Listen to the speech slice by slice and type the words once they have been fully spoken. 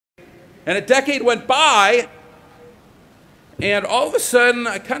And a decade went by, and all of a sudden,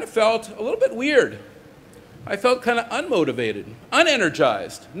 I kind of felt a little bit weird. I felt kind of unmotivated,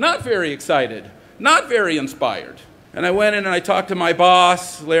 unenergized, not very excited, not very inspired. And I went in and I talked to my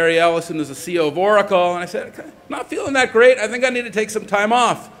boss, Larry Ellison, who's the CEO of Oracle, and I said, not feeling that great. I think I need to take some time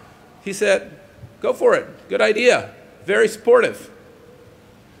off. He said, go for it. Good idea. Very supportive.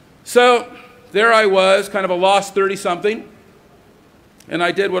 So there I was, kind of a lost 30-something, and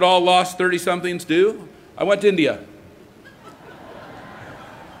I did what all lost 30-somethings do. I went to India.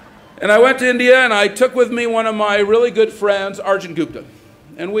 And I went to India, and I took with me one of my really good friends, Arjun Gupta.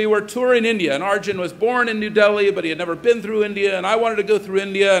 And we were touring India, and Arjun was born in New Delhi, but he had never been through India, and I wanted to go through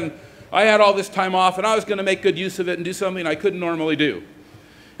India, and I had all this time off, and I was going to make good use of it and do something I couldn't normally do.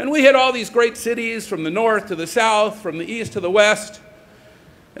 And we hit all these great cities from the north to the south, from the east to the west.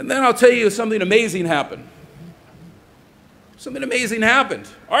 And then I'll tell you something amazing happened. Something amazing happened.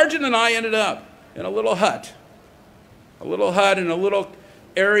 Arjun and I ended up in a little hut in a little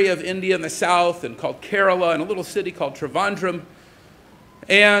area of India in the south and called Kerala, in a little city called Trivandrum.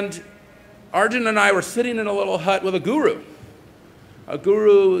 And Arjun and I were sitting in a little hut with a guru. A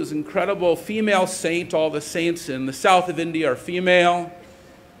guru is an incredible female saint. All the saints in the south of India are female.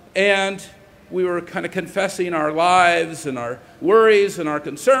 And we were kind of confessing our lives and our worries and our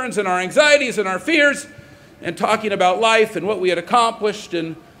concerns and our anxieties and our fears and talking about life and what we had accomplished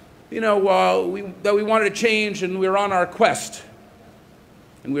and, you know, that we wanted to change, and we were on our quest.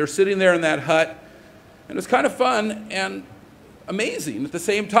 And we were sitting there in that hut, and it was kind of fun and amazing at the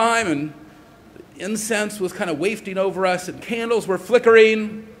same time, and incense was kind of wafting over us, and candles were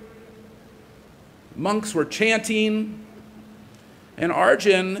flickering, monks were chanting, and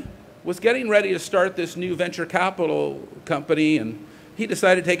Arjun was getting ready to start this new venture capital company, and he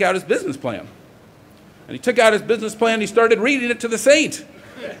decided to take out his business plan. And he took out his business plan, and he started reading it to the saint.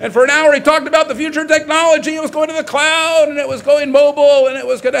 And for an hour, he talked about the future of technology. It was going to the cloud, and it was going mobile, and it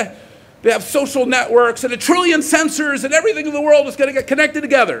was going to have social networks, and 1 trillion sensors, and everything in the world was going to get connected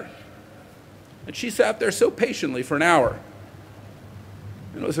together. And she sat there so patiently for an hour.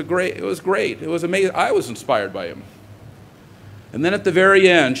 And it was great. It was amazing. I was inspired by him. And then at the very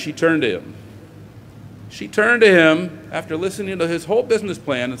end, she turned to him. She turned to him after listening to his whole business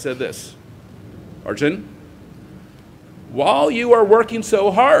plan and said this, Arjun, while you are working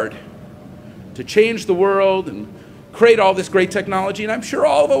so hard to change the world and create all this great technology, and I'm sure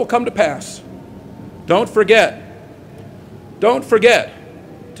all of it will come to pass, don't forget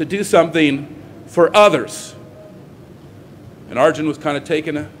to do something for others. And Arjun was kind of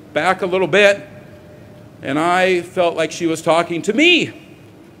taken aback a little bit, and I felt like she was talking to me.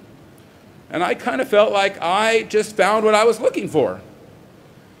 And I kind of felt like I just found what I was looking for.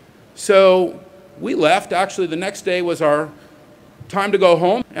 So we left. Actually, the next day was our time to go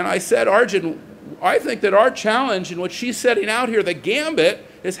home. And I said, Arjun, I think that our challenge in what she's setting out here, the gambit,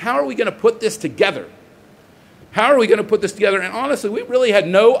 is how are we going to put this together? How are we going to put this together? And honestly, we really had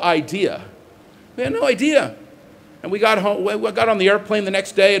no idea. We had no idea. And we got home, we got on the airplane the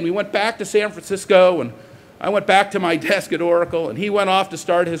next day, and we went back to San Francisco, and I went back to my desk at Oracle, and he went off to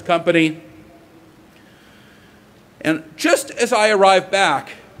start his company. And just as I arrived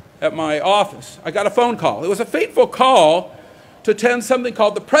back at my office, I got a phone call. It was a fateful call to attend something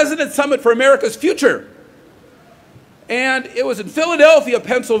called the President's Summit for America's Future. And it was in Philadelphia,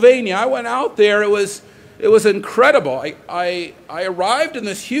 Pennsylvania. I went out there. It was incredible. I arrived in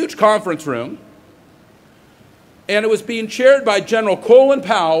this huge conference room, and it was being chaired by General Colin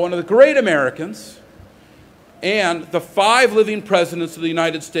Powell, one of the great Americans, and the 5 living presidents of the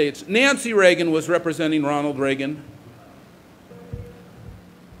United States. Nancy Reagan was representing Ronald Reagan.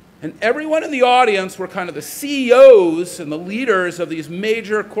 And everyone in the audience were kind of the CEOs and the leaders of these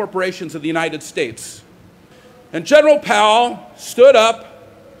major corporations of the United States. And General Powell stood up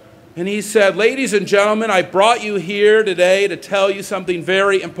and he said, ladies and gentlemen, I brought you here today to tell you something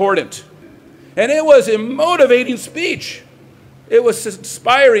very important. And it was a motivating speech. It was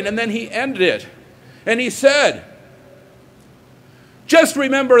inspiring. And then he ended it. And he said, just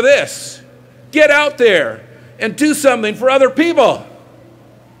remember this. Get out there and do something for other people.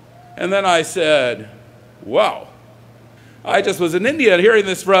 And then I said, wow. I just was in India hearing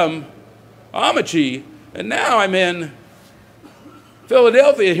this from Amma, and now I'm in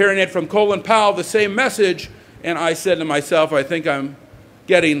Philadelphia hearing it from Colin Powell, the same message. And I said to myself, I think I'm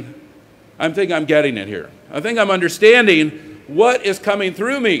getting it here. I think I'm understanding what is coming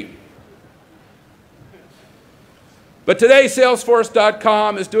through me. But today,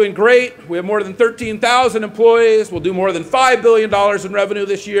 SalesForce.com is doing great. We have more than 13,000 employees. We'll do more than $5 billion in revenue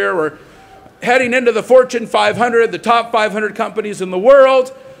this year. We're heading into the Fortune 500, the top 500 companies in the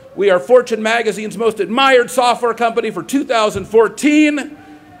world. We are Fortune Magazine's most admired software company for 2014.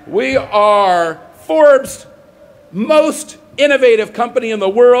 We are Forbes' most innovative company in the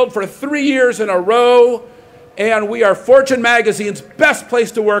world for 3 years in a row. And we are Fortune Magazine's best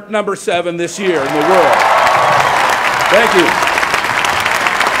place to work, #7 this year in the world. Thank you.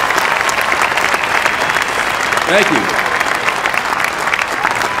 Thank you.